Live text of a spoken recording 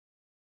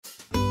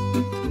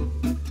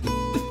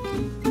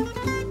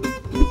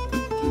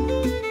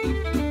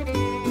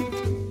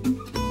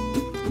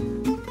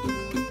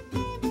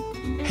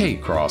Hey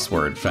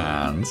crossword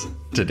fans!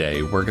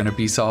 Today we're going to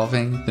be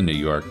solving the New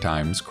York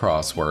Times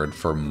crossword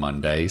for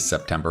Monday,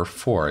 September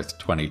 4th,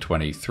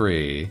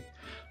 2023.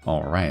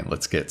 Alright,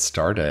 let's get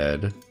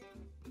started.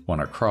 One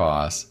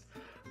across.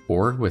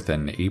 Org with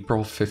an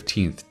April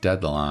 15th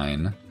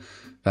deadline.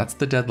 That's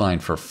the deadline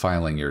for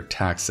filing your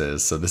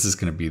taxes, so this is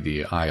going to be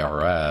the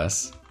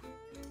IRS.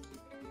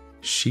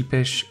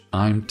 Sheepish,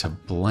 I'm to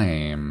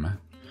blame.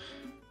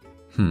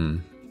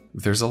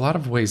 There's a lot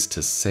of ways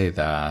to say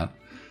that.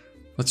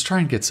 Let's try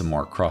and get some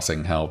more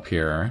crossing help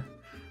here.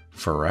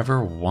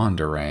 Forever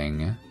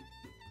wandering.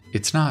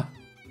 It's not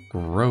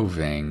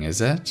roving, is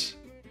it?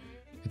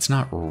 It's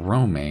not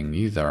roaming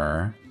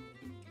either.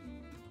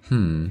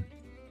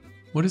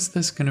 What is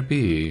this gonna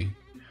be?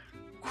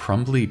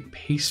 Crumbly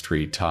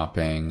pastry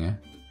topping.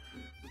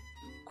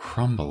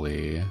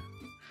 Crumbly.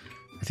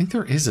 I think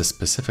there is a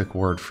specific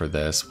word for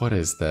this. What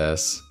is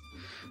this?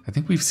 I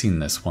think we've seen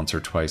this once or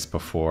twice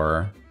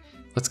before.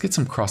 Let's get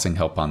some crossing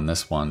help on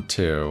this one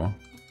too.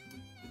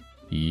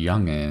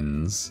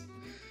 Youngins.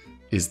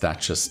 Is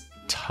that just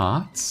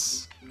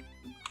tots?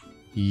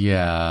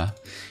 Yeah.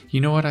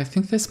 You know what? I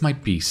think this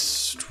might be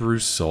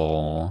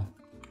streusel.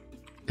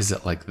 Is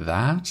it like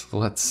that?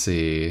 Let's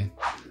see.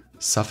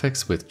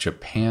 Suffix with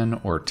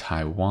Japan or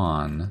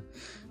Taiwan.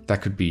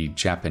 That could be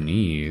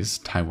Japanese,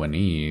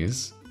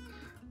 Taiwanese.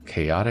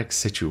 Chaotic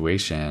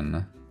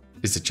situation.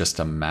 Is it just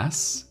a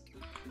mess?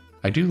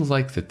 I do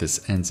like that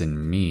this ends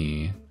in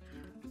me.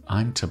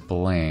 I'm to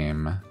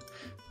blame.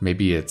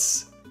 Maybe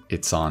it's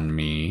on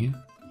me.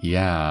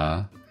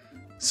 Yeah.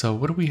 So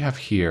what do we have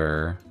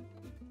here?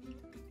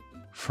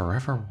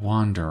 Forever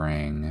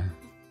wandering.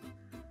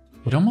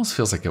 It almost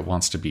feels like it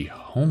wants to be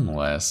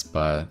homeless,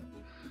 but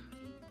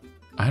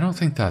I don't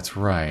think that's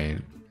right.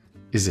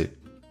 Is it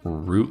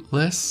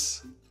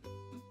rootless?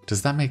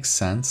 Does that make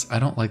sense? I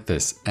don't like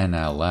this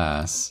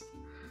NLS.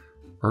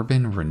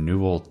 Urban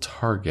renewal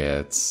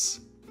targets.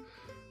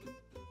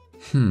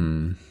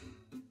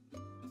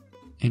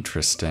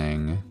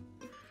 Interesting.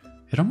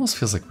 It almost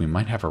feels like we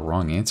might have a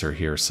wrong answer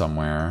here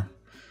somewhere.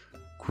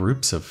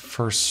 Groups of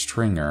first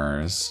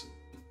stringers.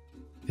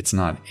 It's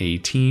not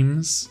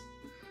A-teams?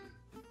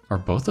 Are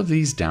both of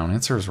these down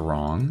answers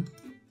wrong?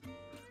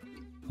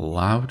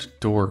 Loud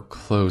door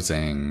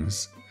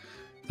closings.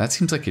 That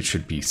seems like it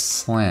should be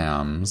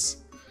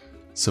slams.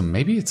 So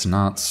maybe it's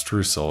not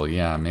streusel.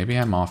 Yeah, maybe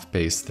I'm off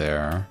base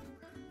there.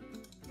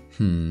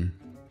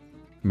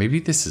 Maybe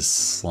this is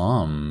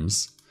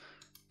slums.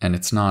 And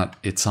it's not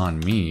it's on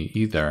me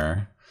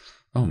either.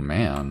 Oh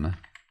man.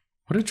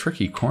 What a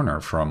tricky corner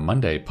for a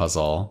Monday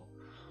puzzle.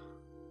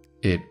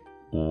 It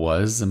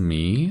was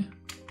me?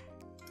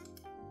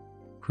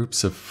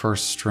 Groups of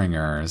first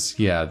stringers.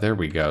 Yeah, there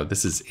we go.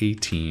 This is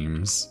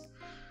A-teams.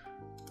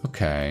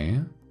 Okay.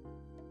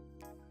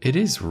 It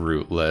is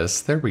rootless.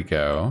 There we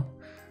go.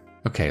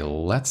 Okay,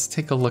 let's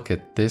take a look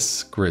at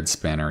this grid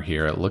spanner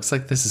here. It looks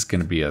like this is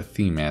going to be a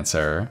theme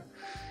answer.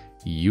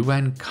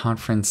 UN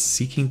conference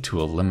seeking to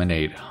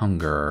eliminate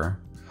hunger.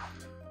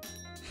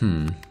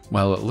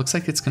 Well, it looks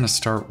like it's going to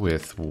start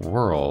with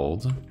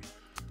world.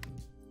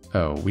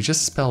 Oh, we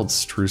just spelled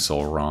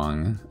streusel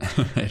wrong.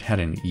 It had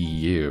an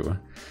EU.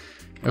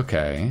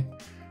 Okay.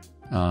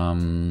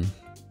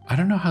 I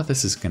don't know how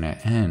this is going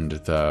to end,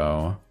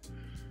 though.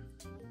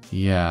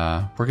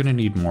 Yeah, we're going to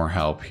need more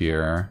help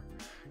here.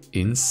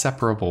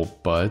 Inseparable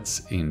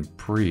buds in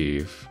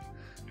brief.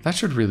 That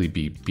should really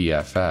be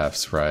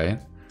BFFs, right?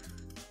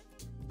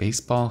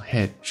 Baseball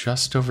hit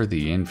just over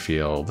the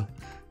infield.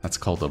 That's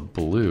called a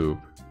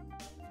bloop.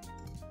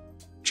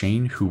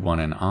 Jane who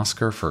won an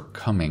Oscar for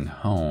Coming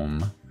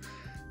Home.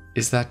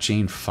 Is that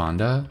Jane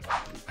Fonda?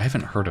 I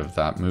haven't heard of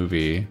that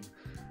movie.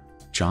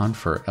 John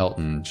for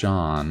Elton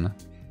John.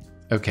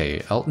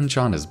 Okay, Elton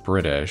John is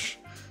British,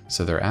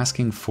 so they're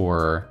asking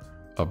for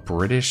a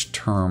British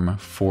term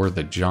for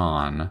the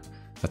John.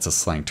 That's a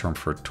slang term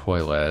for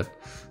toilet,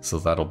 so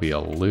that'll be a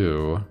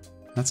loo.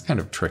 That's kind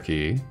of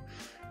tricky.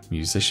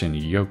 Musician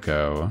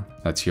Yoko.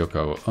 That's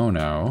Yoko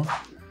Ono.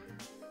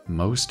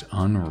 Most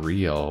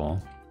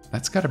unreal.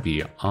 That's gotta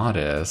be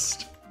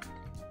oddest.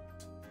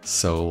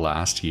 So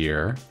last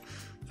year,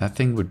 that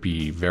thing would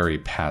be very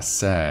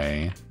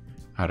passé,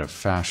 out of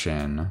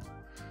fashion.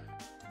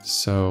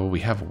 So we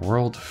have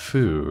World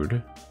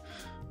Food.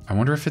 I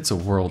wonder if it's a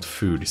World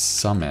Food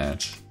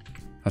Summit.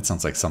 That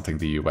sounds like something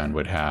the UN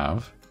would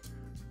have.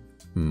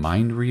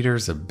 Mind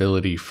reader's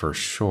ability for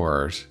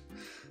short.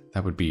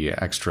 That would be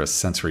extra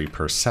sensory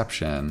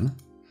perception.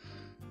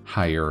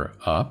 Higher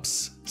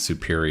ups,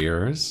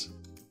 superiors.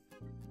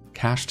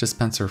 Cash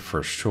dispenser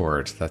for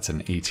short, that's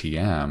an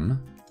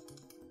ATM.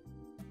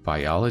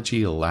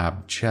 Biology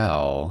lab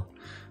gel.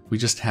 We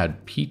just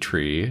had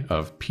Petri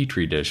of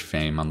Petri dish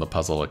fame on the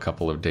puzzle a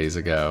couple of days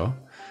ago.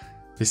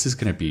 This is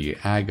going to be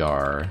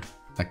agar.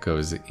 That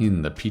goes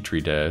in the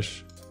Petri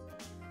dish.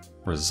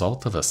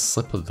 Result of a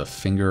slip of the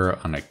finger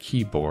on a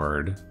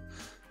keyboard.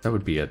 That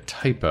would be a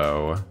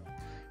typo.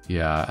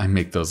 Yeah, I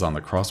make those on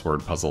the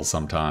crossword puzzle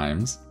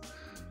sometimes.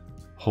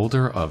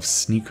 Holder of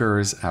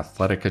sneakers,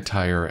 athletic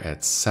attire,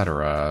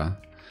 etc.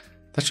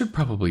 That should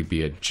probably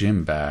be a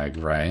gym bag,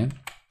 right?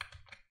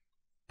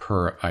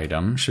 Per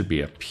item should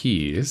be a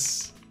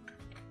piece.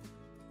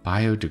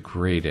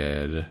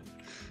 Biodegraded.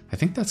 I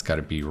think that's got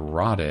to be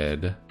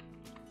rotted.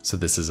 So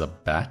this is a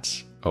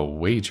bet, a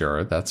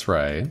wager, that's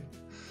right.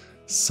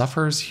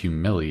 Suffers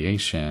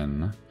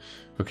humiliation.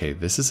 Okay,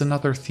 this is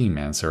another theme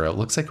answer. It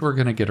looks like we're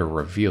going to get a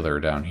revealer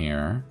down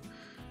here.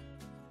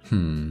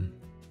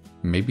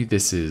 Maybe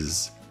this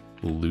is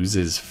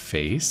loses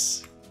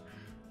face?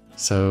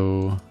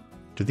 So,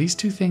 do these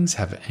two things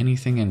have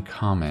anything in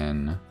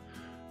common?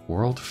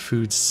 World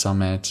Food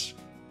Summit,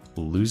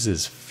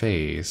 loses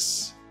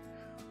face.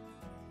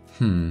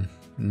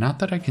 Not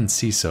that I can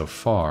see so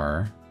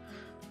far.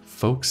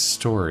 Folk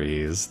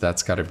stories,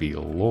 that's gotta be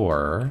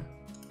lore.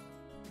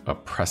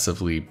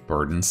 Oppressively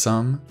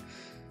burdensome,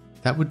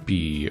 that would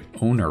be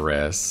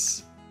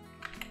onerous.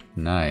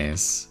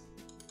 Nice.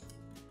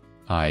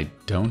 I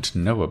don't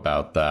know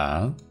about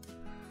that.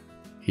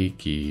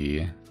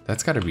 Hiki,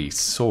 that's gotta be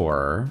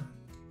sore.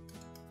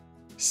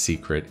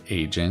 Secret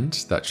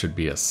agent, that should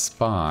be a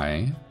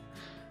spy.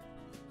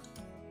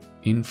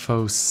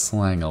 Info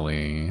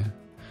slangily.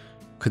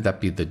 Could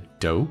that be the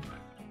dope?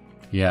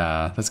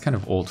 Yeah, that's kind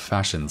of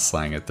old-fashioned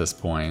slang at this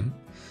point.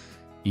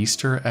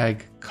 Easter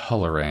egg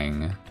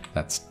coloring,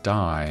 that's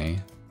dye.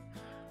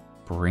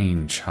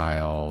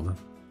 Brainchild.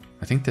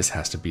 I think this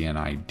has to be an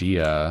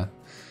idea.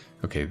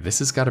 Okay, this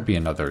has got to be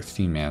another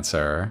theme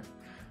answer.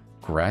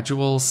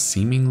 Gradual,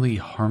 seemingly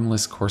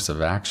harmless course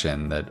of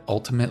action that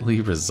ultimately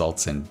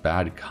results in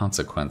bad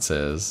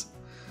consequences.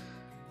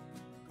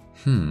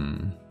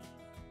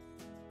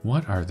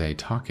 What are they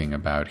talking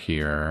about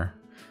here?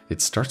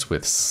 It starts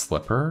with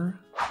slipper?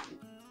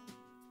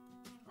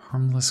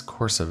 Harmless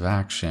course of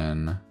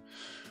action.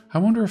 I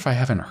wonder if I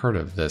haven't heard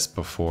of this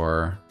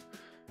before.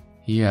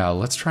 Yeah,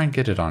 let's try and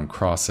get it on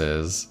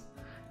crosses.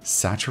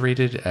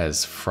 Saturated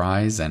as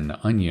fries and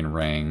onion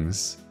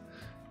rings.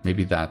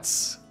 Maybe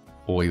that's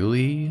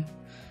oily?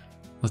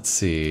 Let's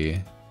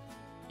see.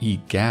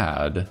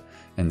 Egad.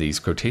 And these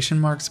quotation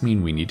marks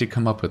mean we need to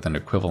come up with an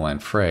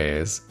equivalent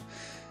phrase.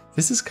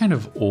 This is kind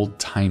of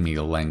old-timey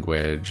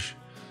language.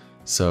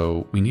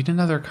 So we need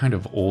another kind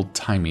of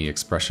old-timey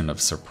expression of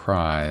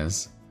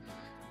surprise.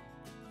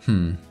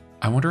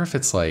 I wonder if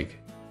it's like,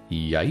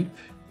 yipe?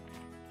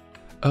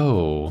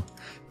 Oh,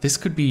 this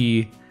could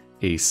be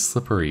a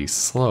slippery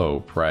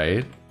slope,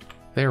 right?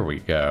 There we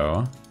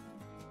go.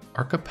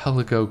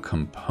 Archipelago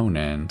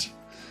component.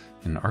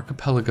 An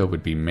archipelago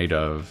would be made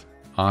of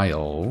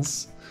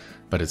isles,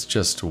 but it's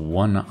just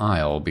one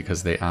isle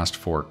because they asked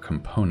for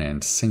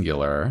component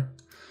singular.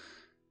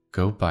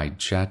 Go by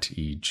jet,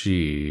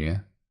 e.g.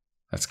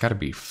 That's gotta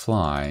be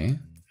fly.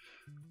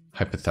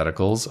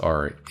 Hypotheticals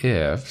are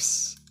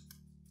ifs.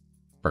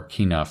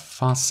 Burkina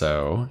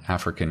Faso,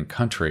 African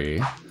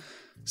country.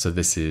 So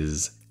this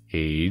is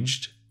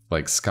aged,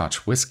 like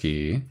Scotch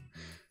whiskey.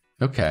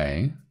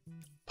 Okay.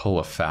 Pull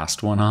a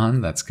fast one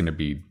on, that's going to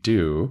be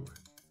dupe.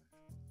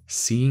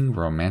 Seeing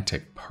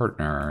romantic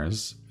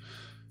partners.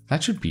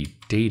 That should be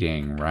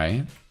dating,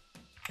 right?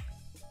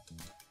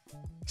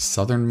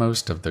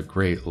 Southernmost of the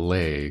Great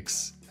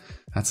Lakes.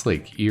 That's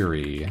Lake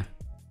Erie.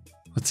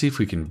 Let's see if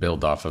we can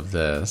build off of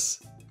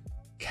this.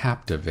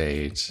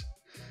 Captivate.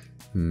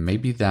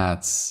 Maybe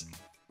that's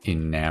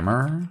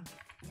enamor?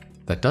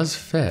 That does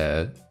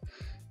fit.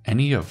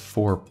 Any of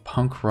four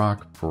punk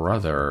rock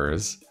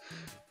brothers.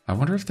 I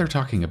wonder if they're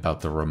talking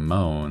about the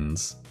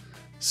Ramones.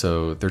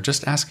 So they're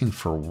just asking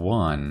for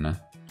one.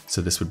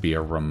 So this would be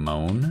a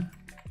Ramone?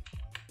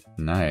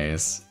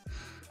 Nice.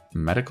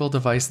 Medical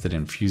device that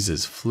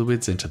infuses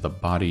fluids into the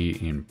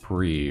body in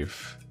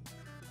brief.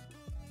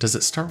 Does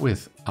it start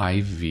with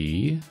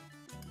IV?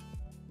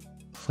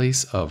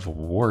 Place of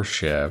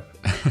worship.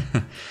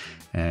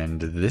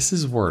 And this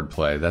is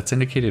wordplay. That's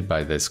indicated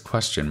by this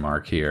question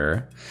mark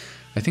here.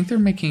 I think they're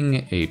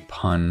making a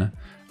pun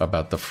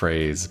about the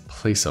phrase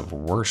place of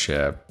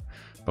worship,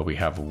 but we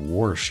have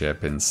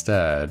warship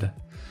instead.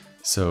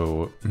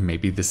 So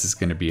maybe this is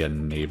going to be a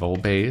naval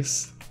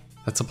base.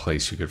 That's a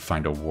place you could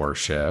find a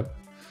warship.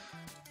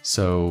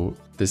 So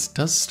this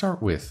does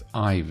start with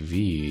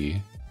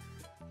IV.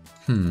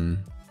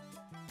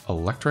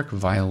 Electric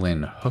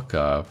violin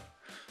hookup.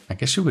 I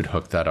guess you would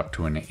hook that up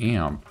to an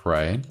amp,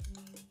 right?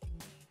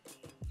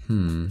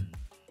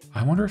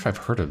 I wonder if I've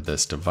heard of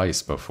this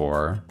device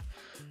before.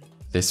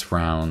 This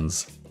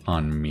rounds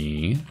on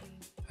me.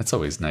 That's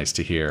always nice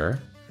to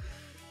hear.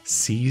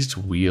 Seized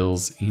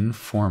wheels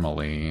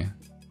informally.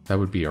 That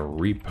would be a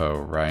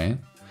repo, right?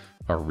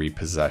 A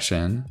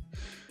repossession.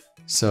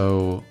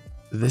 So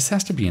this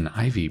has to be an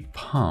IV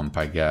pump,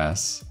 I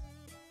guess.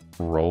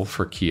 Role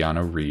for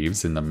Keanu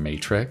Reeves in The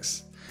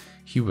Matrix.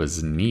 He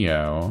was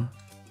Neo.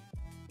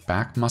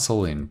 Back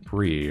muscle in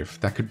brief.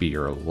 That could be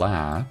your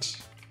lat.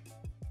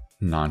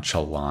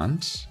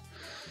 Nonchalant.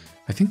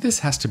 I think this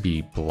has to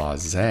be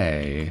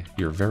blasé.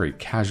 You're very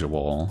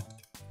casual.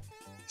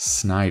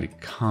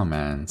 Snide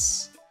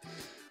comments.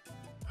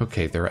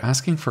 Okay, they're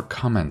asking for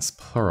comments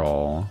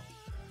plural.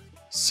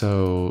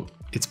 So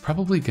it's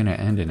probably going to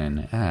end in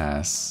an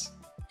S.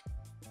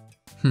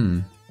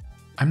 I'm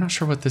not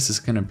sure what this is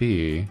going to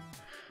be.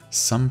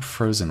 Some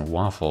frozen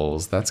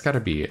waffles. That's got to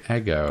be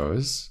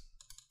Eggos.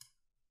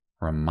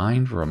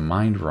 Remind,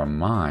 remind,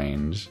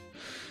 remind.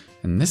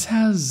 And this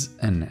has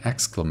an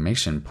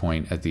exclamation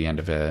point at the end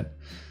of it.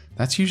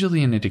 That's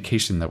usually an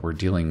indication that we're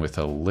dealing with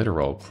a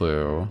literal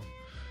clue.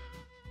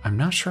 I'm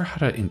not sure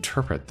how to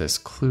interpret this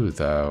clue,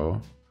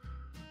 though.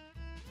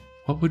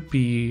 What would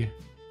be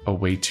a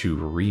way to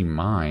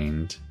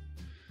remind?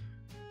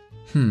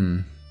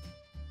 Remind,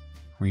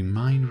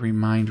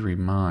 remind,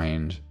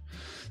 remind.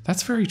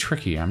 That's very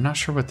tricky. I'm not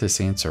sure what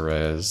this answer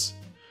is.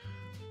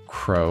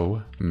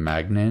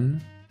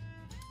 Cro-Magnon?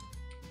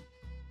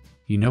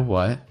 You know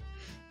what?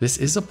 This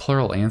is a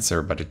plural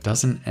answer, but it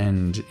doesn't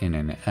end in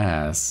an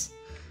S.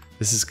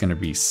 This is going to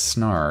be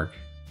snark.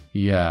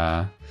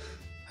 Yeah,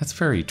 that's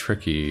very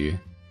tricky.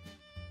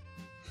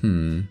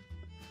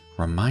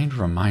 Remind,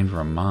 remind,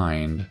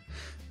 remind.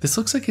 This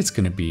looks like it's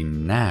going to be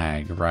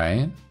nag,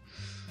 right?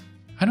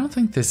 I don't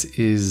think this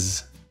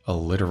is a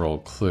literal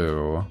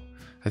clue.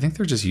 I think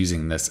they're just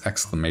using this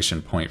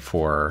exclamation point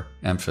for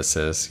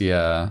emphasis.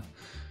 Yeah,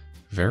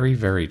 very,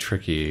 very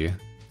tricky.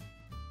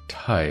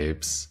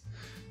 Types.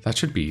 That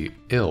should be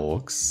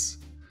ilks.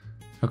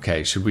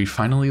 Okay, should we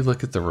finally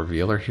look at the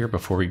revealer here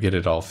before we get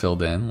it all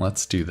filled in?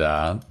 Let's do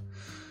that.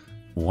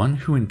 One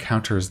who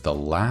encounters the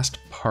last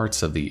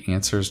parts of the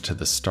answers to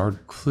the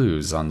starred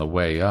clues on the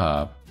way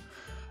up.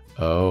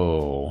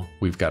 Oh,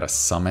 we've got a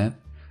summit,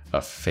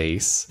 a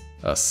face,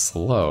 a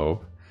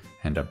slope,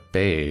 and a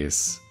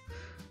base.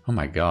 Oh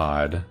my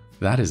god,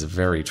 that is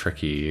very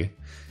tricky.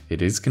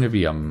 It is going to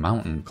be a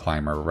mountain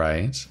climber,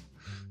 right?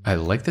 I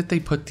like that they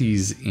put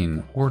these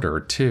in order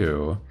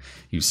too.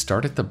 You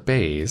start at the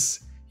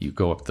base, you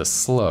go up the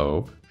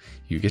slope,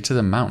 you get to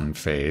the mountain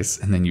face,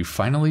 and then you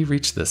finally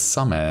reach the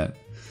summit.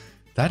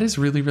 That is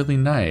really, really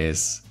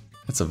nice.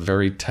 That's a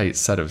very tight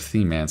set of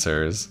theme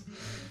answers.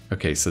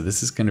 Okay, so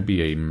this is going to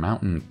be a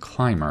mountain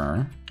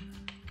climber.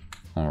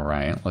 All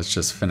right, let's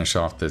just finish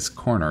off this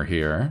corner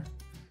here.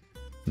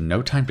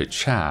 No time to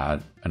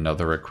chat,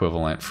 another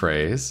equivalent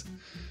phrase.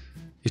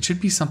 It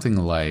should be something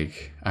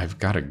like, I've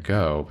gotta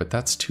go, but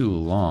that's too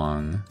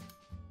long.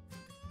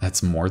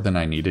 That's more than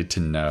I needed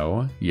to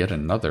know, yet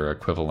another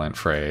equivalent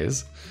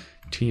phrase.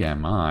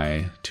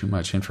 TMI, too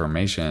much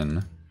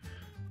information.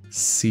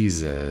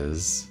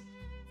 Seizes.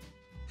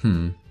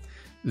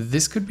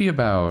 This could be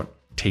about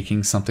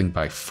taking something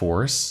by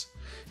force.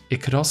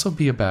 It could also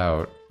be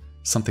about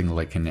something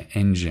like an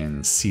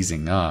engine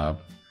seizing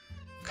up,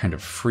 kind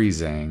of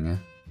freezing.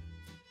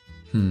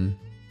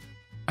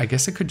 I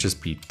guess it could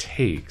just be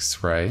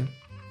takes, right?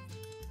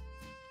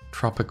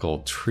 Tropical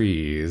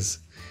trees.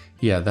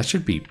 Yeah, that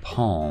should be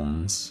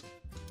palms.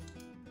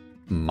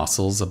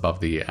 Muscles above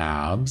the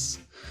abs.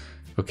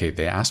 Okay,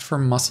 they asked for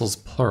muscles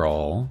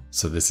plural,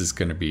 so this is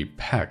going to be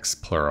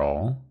pecs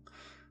plural.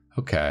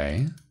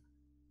 Okay.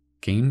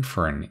 Game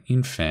for an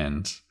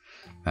infant.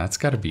 That's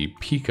got to be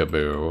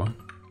peekaboo.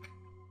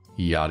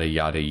 Yada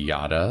yada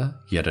yada.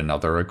 Yet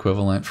another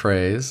equivalent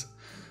phrase.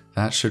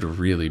 That should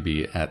really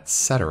be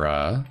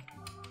etc.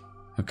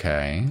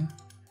 Okay.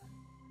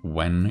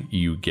 When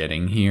you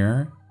getting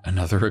here?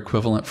 Another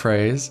equivalent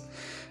phrase.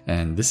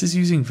 And this is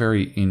using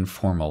very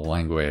informal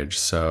language,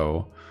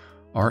 so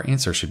our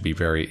answer should be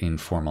very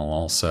informal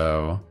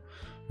also.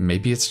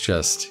 Maybe it's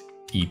just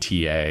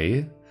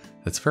ETA.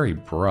 That's very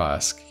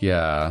brusque,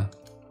 yeah.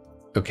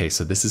 Okay,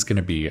 so this is going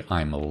to be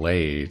I'm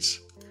late.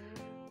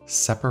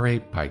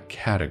 Separate by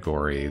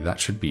category. That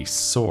should be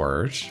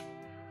sort.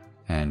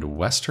 And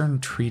Western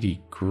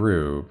Treaty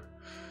Group.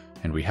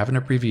 And we have an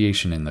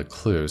abbreviation in the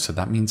clue, so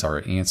that means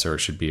our answer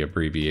should be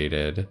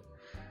abbreviated.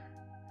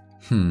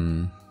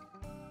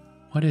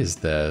 What is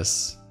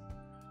this?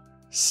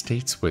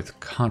 States with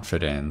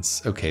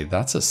confidence. Okay,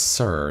 that's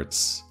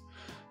asserts.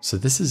 So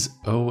this is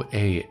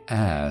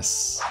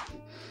OAS.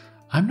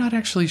 I'm not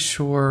actually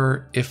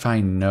sure if I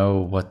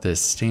know what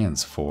this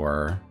stands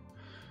for.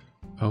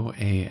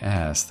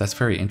 OAS, that's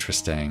very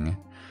interesting.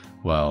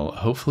 Well,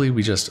 hopefully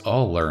we just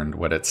all learned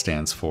what it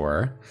stands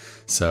for.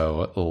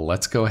 So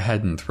let's go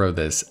ahead and throw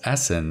this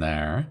S in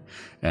there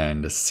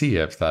and see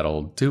if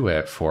that'll do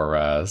it for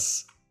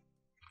us.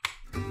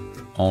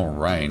 All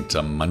right,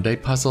 a Monday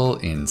puzzle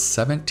in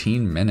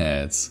 17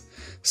 minutes.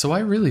 So I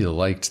really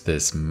liked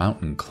this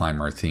mountain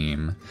climber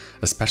theme,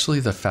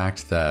 especially the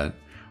fact that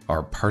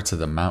our parts of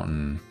the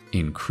mountain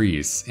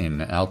increase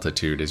in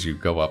altitude as you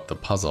go up the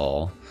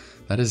puzzle.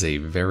 That is a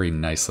very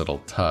nice little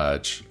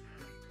touch.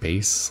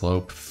 Base,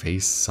 slope,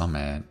 face,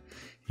 summit.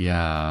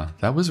 Yeah,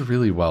 that was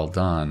really well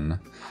done.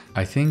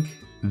 I think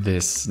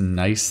this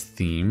nice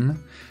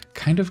theme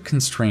kind of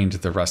constrained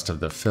the rest of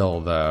the fill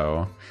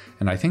though,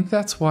 and I think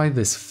that's why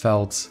this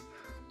felt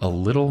a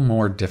little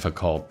more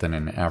difficult than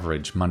an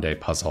average Monday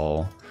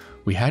puzzle.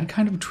 We had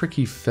kind of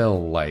tricky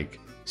fill like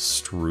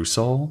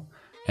streusel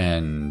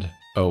and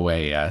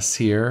OAS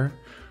here,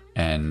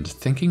 and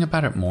thinking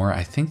about it more,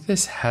 I think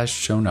this has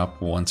shown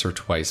up once or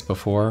twice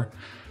before,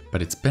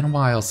 but it's been a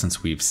while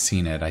since we've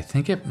seen it. I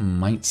think it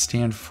might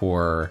stand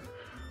for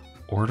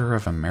Order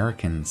of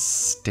American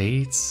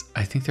States.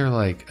 I think they're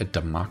like a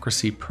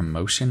democracy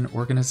promotion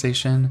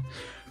organization.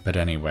 But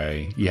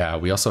anyway, yeah,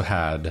 we also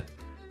had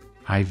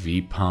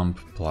IV pump,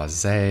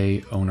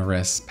 blasé,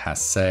 onerous,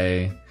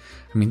 passé.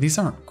 I mean, these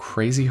aren't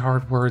crazy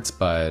hard words,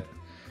 but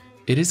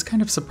it is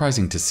kind of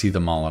surprising to see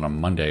them all on a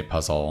Monday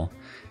puzzle.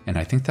 And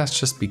I think that's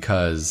just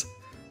because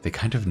they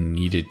kind of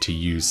needed to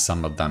use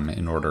some of them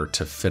in order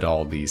to fit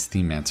all these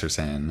theme answers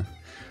in.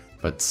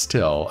 But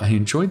still, I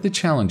enjoyed the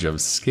challenge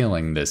of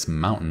scaling this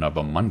mountain of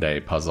a Monday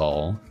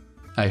puzzle.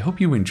 I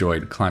hope you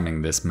enjoyed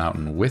climbing this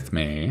mountain with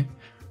me.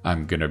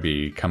 I'm gonna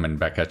be coming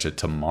back at you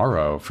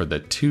tomorrow for the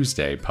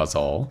Tuesday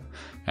puzzle,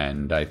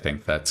 and I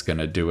think that's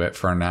gonna do it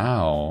for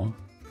now.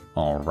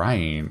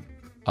 Alright,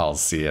 I'll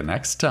see you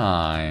next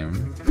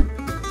time.